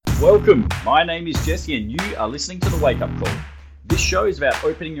Welcome, my name is Jesse and you are listening to The Wake Up Call. This show is about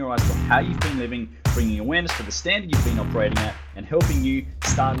opening your eyes to how you've been living, bringing awareness to the standard you've been operating at, and helping you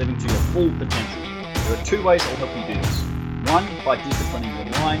start living to your full potential. There are two ways I'll help you do this. One, by disciplining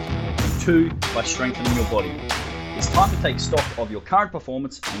your mind, and two, by strengthening your body. It's time to take stock of your current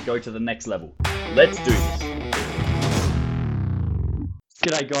performance and go to the next level. Let's do this.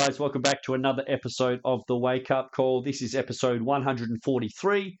 G'day guys, welcome back to another episode of The Wake Up Call. This is episode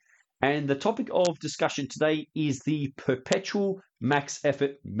 143 and the topic of discussion today is the Perpetual Max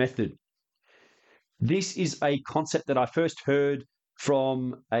Effort Method. This is a concept that I first heard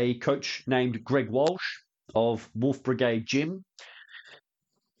from a coach named Greg Walsh of Wolf Brigade Gym,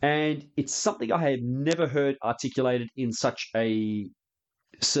 and it's something I had never heard articulated in such a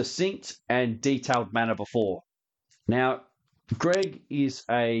succinct and detailed manner before. Now, Greg is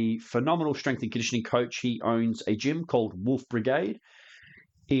a phenomenal strength and conditioning coach. He owns a gym called Wolf Brigade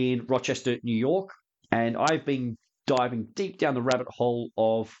in Rochester, New York. And I've been diving deep down the rabbit hole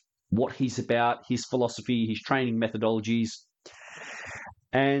of what he's about, his philosophy, his training methodologies.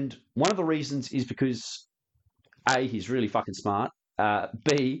 And one of the reasons is because A, he's really fucking smart.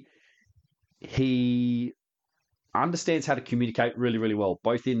 B, he understands how to communicate really, really well,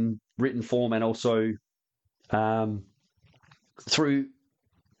 both in written form and also through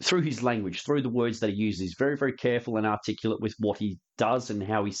his language, through the words that he uses. He's very, very careful and articulate with what he does and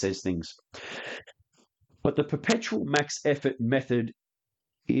how he says things. But the Perpetual Max Effort Method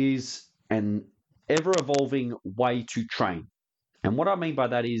is an ever-evolving way to train. And what I mean by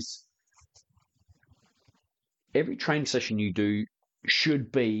that is every training session you do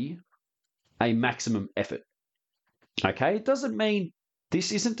should be a maximum effort. Okay? It doesn't mean,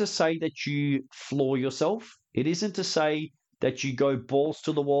 this isn't to say that you floor yourself. It isn't to say that you go balls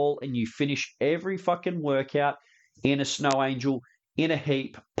to the wall and you finish every fucking workout in a snow angel, in a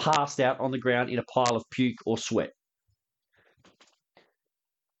heap, passed out on the ground in a pile of puke or sweat.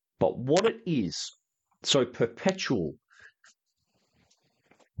 But what it is, so perpetual,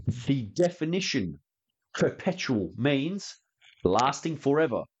 the definition, perpetual means lasting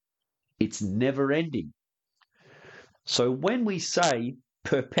forever. It's never ending. So when we say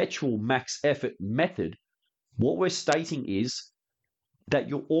perpetual max effort method, what we're stating is that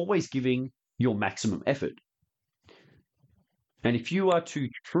you're always giving your maximum effort. And if you are to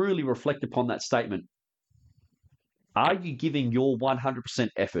truly reflect upon that statement, are you giving your 100%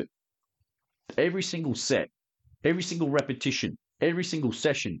 effort? Every single set, every single repetition, every single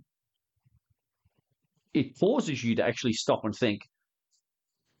session, it forces you to actually stop and think,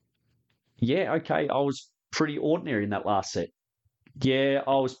 yeah, okay, I was pretty ordinary in that last set. Yeah,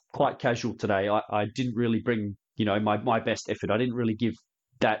 I was quite casual today. I didn't really bring, my best effort. I didn't really give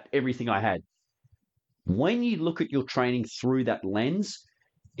that everything I had. When you look at your training through that lens,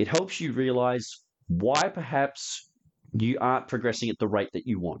 it helps you realize why perhaps you aren't progressing at the rate that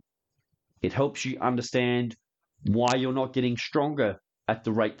you want. It helps you understand why you're not getting stronger at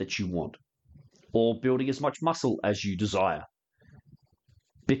the rate that you want or building as much muscle as you desire.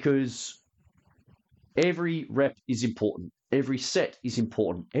 Because every rep is important. Every set is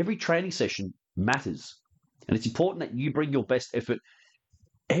important. Every training session matters. And it's important that you bring your best effort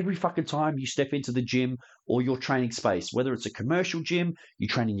every fucking time you step into the gym or your training space, whether it's a commercial gym, you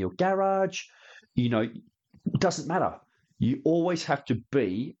train in your garage, it doesn't matter. You always have to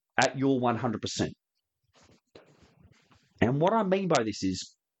be at your 100%. And what I mean by this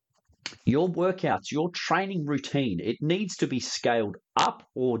is your workouts, your training routine, it needs to be scaled up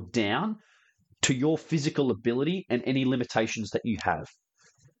or down to your physical ability and any limitations that you have.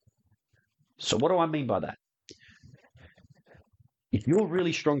 So what do I mean by that? If you're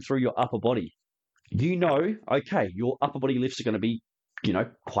really strong through your upper body, okay, your upper body lifts are going to be,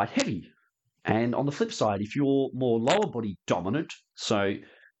 quite heavy. And on the flip side, if you're more lower body dominant, so,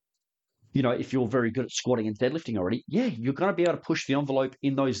 if you're very good at squatting and deadlifting already, yeah, you're going to be able to push the envelope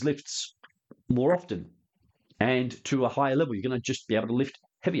in those lifts more often and to a higher level. You're going to just be able to lift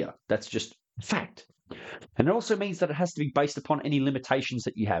heavier. That's just fact. And it also means that it has to be based upon any limitations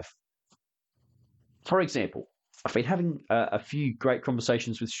that you have. For example, I've been having a few great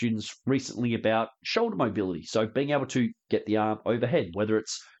conversations with students recently about shoulder mobility. So being able to get the arm overhead, whether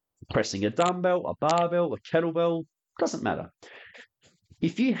it's pressing a dumbbell, a barbell, a kettlebell, doesn't matter.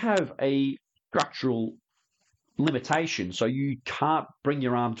 If you have a structural limitation, so you can't bring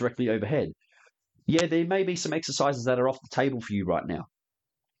your arm directly overhead, yeah, there may be some exercises that are off the table for you right now.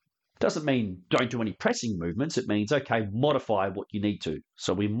 Doesn't mean don't do any pressing movements. It means, okay, modify what you need to.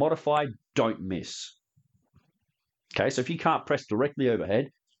 So we modify, don't miss. Okay, so if you can't press directly overhead,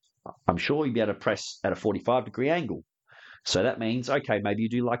 I'm sure you'll be able to press at a 45-degree angle. So that means, okay, maybe you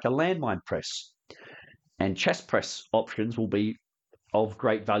do like a landmine press, and chest press options will be of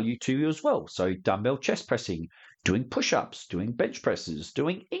great value to you as well. So dumbbell chest pressing, doing push-ups, doing bench presses,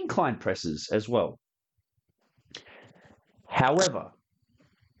 doing incline presses as well. However,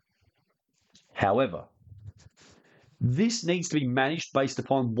 this needs to be managed based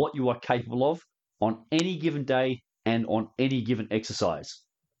upon what you are capable of on any given day and on any given exercise.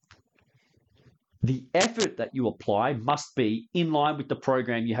 The effort that you apply must be in line with the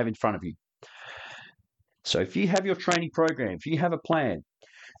program you have in front of you. So if you have your training program, if you have a plan,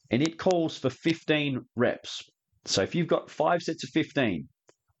 and it calls for 15 reps, so if you've got 5 sets of 15,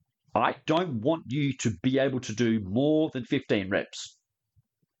 I don't want you to be able to do more than 15 reps.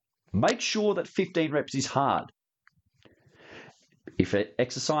 Make sure that 15 reps is hard. If an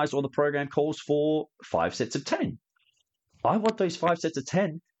exercise or the program calls for 5 sets of 10, I want those 5 sets of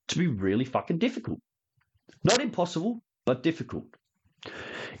 10 to be really fucking difficult. Not impossible, but difficult.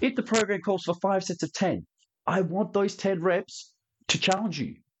 If the program calls for 5 sets of 10, I want those 10 reps to challenge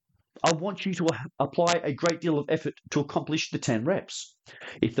you. I want you to apply a great deal of effort to accomplish the 10 reps.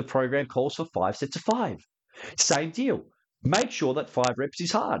 If the program calls for 5 sets of 5, same deal. Make sure that 5 reps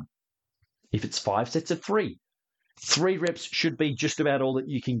is hard. If it's 5 sets of 3, 3 reps should be just about all that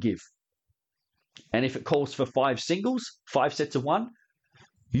you can give. And if it calls for 5 singles, 5 sets of 1,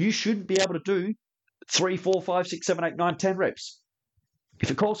 you shouldn't be able to do 3, 4, 5, 6, 7, 8, 9, 10 reps.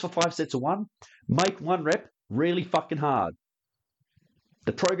 If it calls for 5 sets of 1, make 1 rep really fucking hard.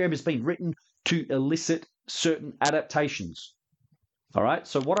 The program has been written to elicit certain adaptations. All right?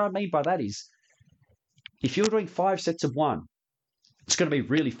 So what I mean by that is, if you're doing 5 sets of 1, it's going to be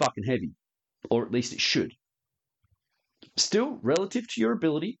really fucking heavy, or at least it should. Still, relative to your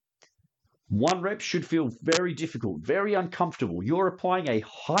ability, 1 rep should feel very difficult, very uncomfortable. You're applying a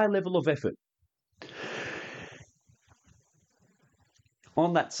high level of effort.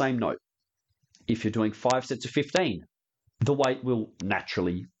 On that same note, if you're doing 5 sets of 15, the weight will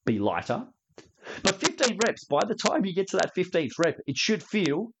naturally be lighter. But 15 reps, by the time you get to that 15th rep, it should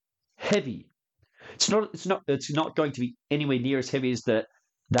feel heavy. It's not going to be anywhere near as heavy as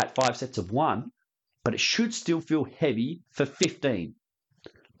that 5 sets of 1, but it should still feel heavy for 15.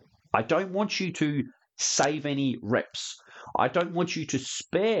 I don't want you to save any reps. I don't want you to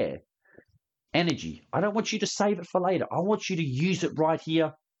spare energy. I don't want you to save it for later. I want you to use it right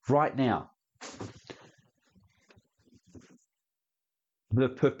here, right now. The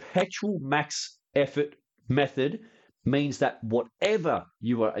perpetual max effort method means that whatever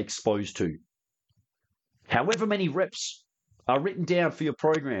you are exposed to, however many reps are written down for your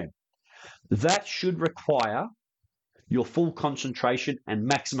program, that should require your full concentration and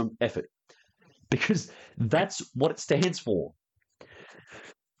maximum effort, because that's what it stands for.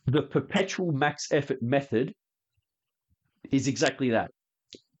 The perpetual max effort method is exactly that.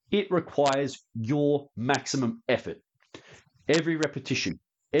 It requires your maximum effort. Every repetition,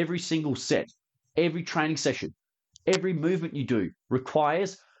 every single set, every training session, every movement you do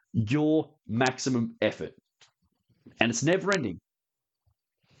requires your maximum effort. And it's never ending.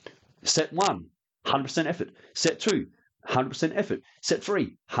 Set 1, 100% effort. Set 2, 100% effort. Set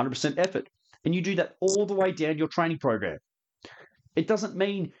 3, 100% effort. And you do that all the way down your training program. It doesn't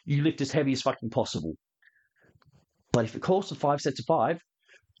mean you lift as heavy as fucking possible. But if it calls for 5 sets of 5,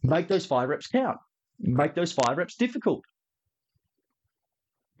 make those 5 reps count. Make those 5 reps difficult.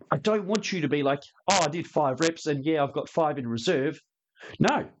 I don't want you to be like, oh, I did 5 reps and yeah, I've got 5 in reserve.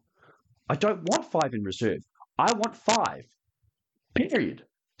 No, I don't want 5 in reserve. I want 5, period.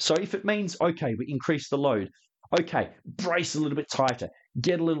 So if it means, okay, we increase the load, okay, brace a little bit tighter,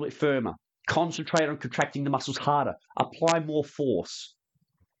 get a little bit firmer, concentrate on contracting the muscles harder, apply more force.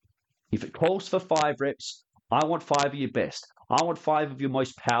 If it calls for 5 reps, I want 5 of your best. I want 5 of your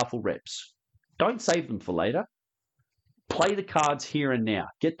most powerful reps. Don't save them for later. Play the cards here and now.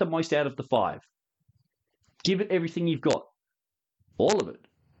 Get the most out of the 5. Give it everything you've got. All of it.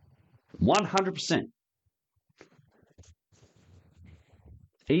 100%.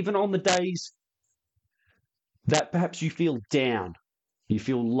 Even on the days that perhaps you feel down, you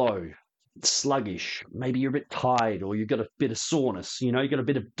feel low, sluggish, maybe you're a bit tired or you've got a bit of soreness, you've got a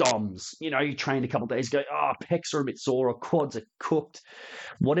bit of DOMS, you trained a couple of days ago, pecs are a bit sore or quads are cooked,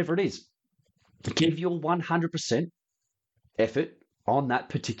 whatever it is. Give your 100% effort on that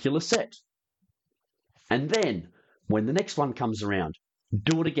particular set. And then when the next one comes around,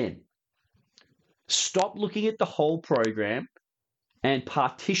 do it again. Stop looking at the whole program and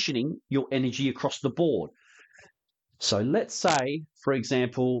partitioning your energy across the board. So let's say, for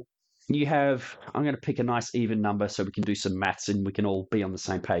example, you have, I'm going to pick a nice even number so we can do some maths and we can all be on the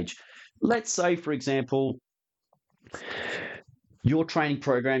same page. Let's say, for example, Your training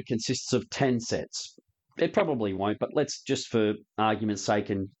program consists of 10 sets. It probably won't, but let's just for argument's sake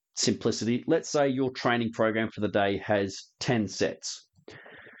and simplicity, let's say your training program for the day has 10 sets.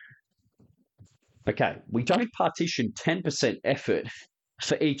 Okay, we don't partition 10% effort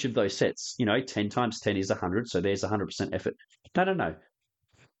for each of those sets. 10 times 10 is 100, so there's 100% effort. No.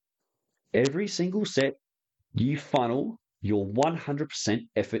 Every single set, you funnel your 100%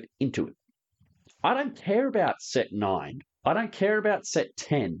 effort into it. I don't care about set 9. I don't care about set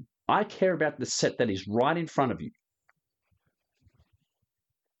 10. I care about the set that is right in front of you.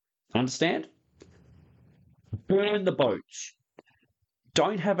 Understand? Burn the boats.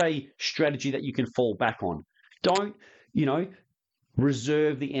 Don't have a strategy that you can fall back on. Don't,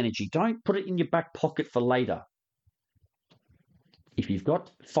 reserve the energy. Don't put it in your back pocket for later. If you've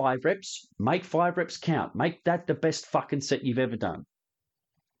got 5 reps, make 5 reps count. Make that the best fucking set you've ever done.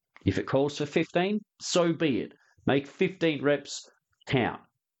 If it calls for 15, so be it. Make 15 reps count.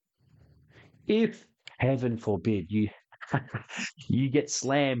 If, heaven forbid, you get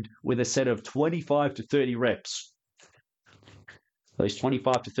slammed with a set of 25 to 30 reps, those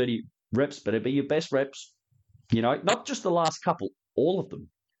 25 to 30 reps better be your best reps. Not just the last couple, all of them.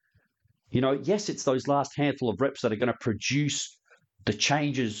 Yes, it's those last handful of reps that are going to produce the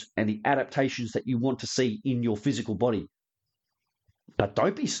changes and the adaptations that you want to see in your physical body. But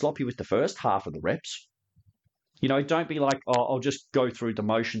don't be sloppy with the first half of the reps. Don't be like, oh, I'll just go through the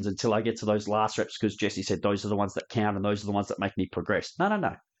motions until I get to those last reps because Jesse said those are the ones that count and those are the ones that make me progress.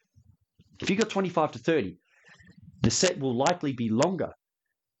 No. If you got 25 to 30, the set will likely be longer.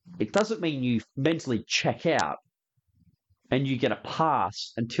 It doesn't mean you mentally check out and you get a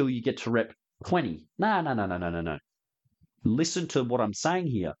pass until you get to rep 20. No. Listen to what I'm saying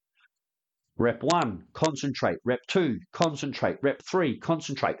here. Rep 1, concentrate. Rep 2, concentrate. Rep 3,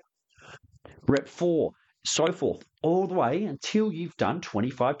 concentrate. Rep 4, so forth, all the way until you've done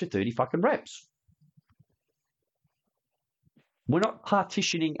 25 to 30 fucking reps. We're not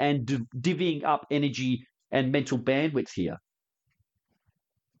partitioning and divvying up energy and mental bandwidth here.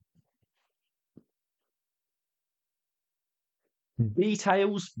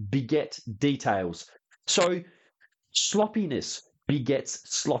 Details beget details. So sloppiness begets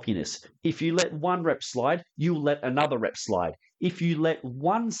sloppiness. If you let one rep slide, you'll let another rep slide. If you let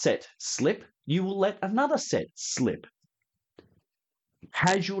one set slip, you will let another set slip.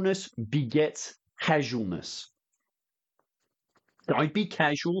 Casualness begets casualness. Don't be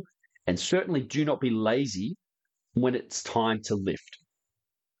casual, and certainly do not be lazy when it's time to lift.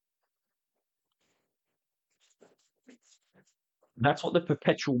 That's what the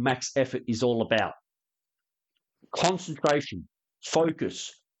perpetual max effort is all about. Concentration,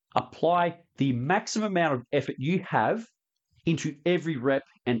 focus, apply the maximum amount of effort you have into every rep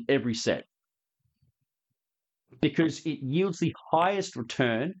and every set, because it yields the highest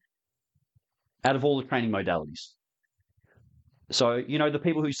return out of all the training modalities. So, the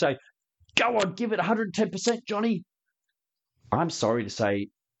people who say, go on, give it 110%, Johnny. I'm sorry to say,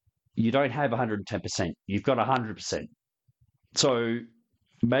 you don't have 110%. You've got 100%. So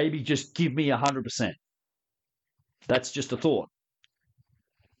maybe just give me 100%. That's just a thought.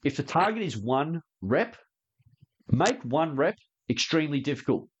 If the target is 1 rep, make 1 rep extremely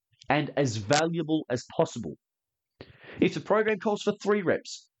difficult and as valuable as possible. If the program calls for 3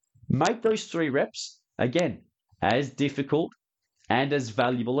 reps, make those 3 reps, again, as difficult and as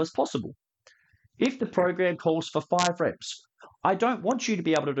valuable as possible. If the program calls for 5 reps, I don't want you to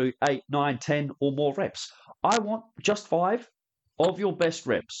be able to do 8, 9, 10 or more reps. I want just 5 of your best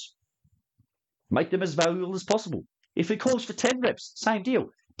reps. Make them as valuable as possible. If it calls for 10 reps, same deal.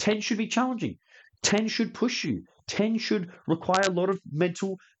 10 should be challenging. 10 should push you. 10 should require a lot of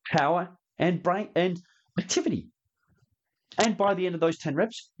mental power and brain and activity. And by the end of those 10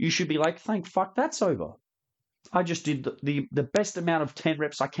 reps, you should be like, thank fuck, that's over. I just did the best amount of 10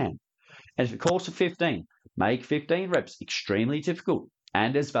 reps I can. And if it calls for 15, make 15 reps extremely difficult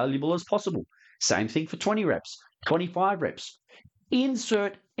and as valuable as possible. Same thing for 20 reps, 25 reps.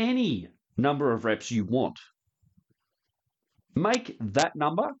 Insert any number of reps you want. Make that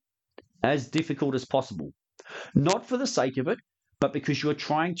number as difficult as possible. Not for the sake of it, but because you're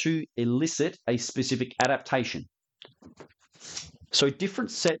trying to elicit a specific adaptation. So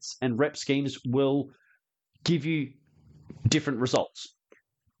different sets and rep schemes will give you different results.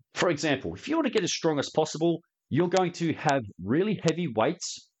 For example, if you want to get as strong as possible, you're going to have really heavy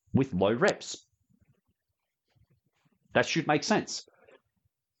weights with low reps. That should make sense.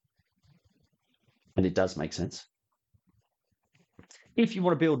 And it does make sense. If you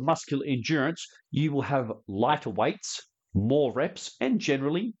want to build muscular endurance, you will have lighter weights, more reps, and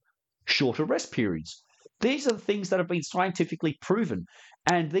generally shorter rest periods. These are the things that have been scientifically proven.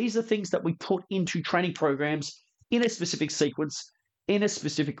 And these are things that we put into training programs in a specific sequence, in a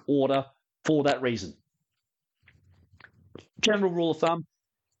specific order for that reason. General rule of thumb,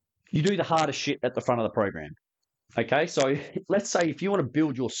 you do the hardest shit at the front of the program. Okay, so let's say if you want to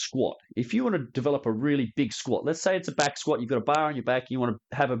build your squat, if you want to develop a really big squat, let's say it's a back squat, you've got a bar on your back, you want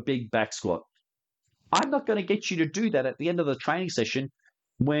to have a big back squat. I'm not going to get you to do that at the end of the training session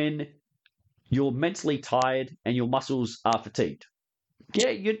when you're mentally tired and your muscles are fatigued. Yeah,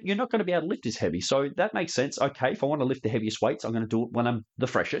 you're not going to be able to lift as heavy. So that makes sense. Okay, if I want to lift the heaviest weights, I'm going to do it when I'm the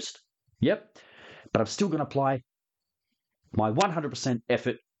freshest. Yep. But I'm still going to apply my 100%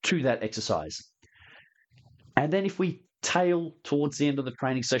 effort to that exercise. And then if we tail towards the end of the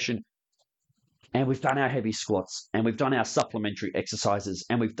training session and we've done our heavy squats and we've done our supplementary exercises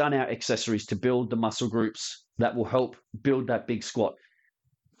and we've done our accessories to build the muscle groups that will help build that big squat,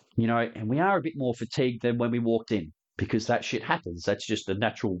 and we are a bit more fatigued than when we walked in because that shit happens. That's just a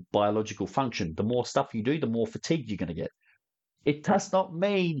natural biological function. The more stuff you do, the more fatigued you're going to get. It does not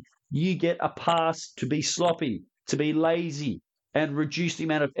mean you get a pass to be sloppy, to be lazy, and reduce the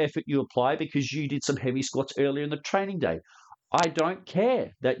amount of effort you apply because you did some heavy squats earlier in the training day. I don't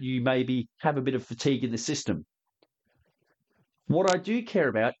care that you maybe have a bit of fatigue in the system. What I do care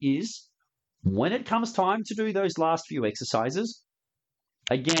about is when it comes time to do those last few exercises,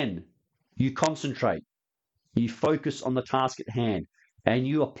 again, you concentrate, you focus on the task at hand, and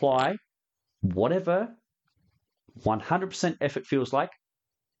you apply whatever 100% effort feels like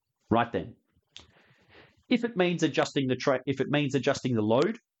right then. If it means adjusting the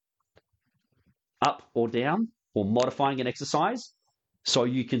load up or down or modifying an exercise so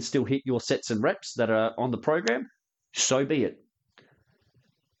you can still hit your sets and reps that are on the program, so be it.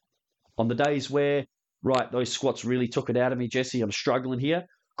 On the days where, right, those squats really took it out of me, Jesse, I'm struggling here.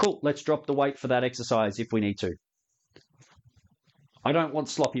 Cool, let's drop the weight for that exercise if we need to. I don't want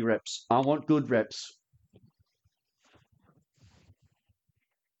sloppy reps. I want good reps.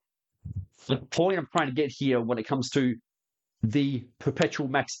 The point I'm trying to get here when it comes to the perpetual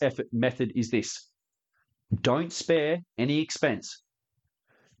max effort method is this. Don't spare any expense.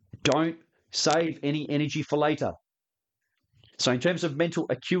 Don't save any energy for later. So in terms of mental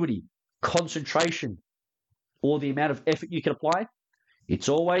acuity, concentration, or the amount of effort you can apply, it's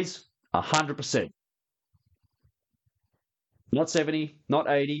always 100%. Not 70, not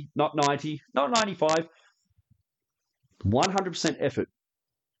 80, not 90, not 95. 100% effort.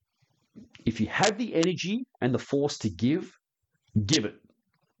 If you have the energy and the force to give it.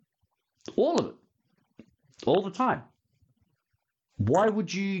 All of it. All the time. Why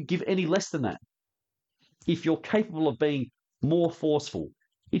would you give any less than that? If you're capable of being more forceful,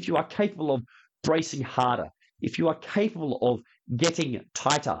 if you are capable of bracing harder, if you are capable of getting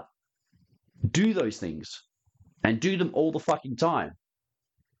tighter, do those things and do them all the fucking time.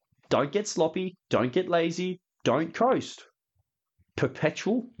 Don't get sloppy, don't get lazy, don't coast.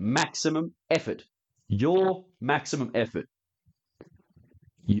 Perpetual maximum effort. Your maximum effort.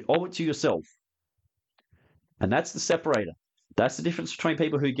 You owe it to yourself. And that's the separator. That's the difference between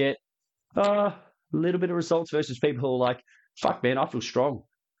people who get a little bit of results versus people who are like, fuck man, I feel strong.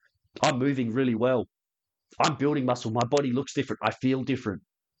 I'm moving really well. I'm building muscle. My body looks different. I feel different.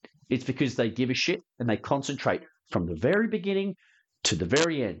 It's because they give a shit and they concentrate from the very beginning to the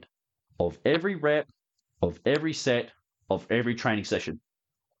very end of every rep, of every set, of every training session.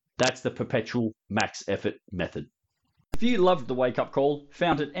 That's the perpetual max effort method. If you loved the Wake Up Call,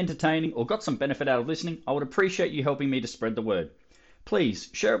 found it entertaining, or got some benefit out of listening, I would appreciate you helping me to spread the word. Please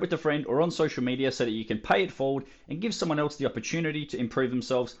share it with a friend or on social media so that you can pay it forward and give someone else the opportunity to improve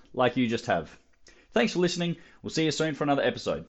themselves like you just have. Thanks for listening. We'll see you soon for another episode.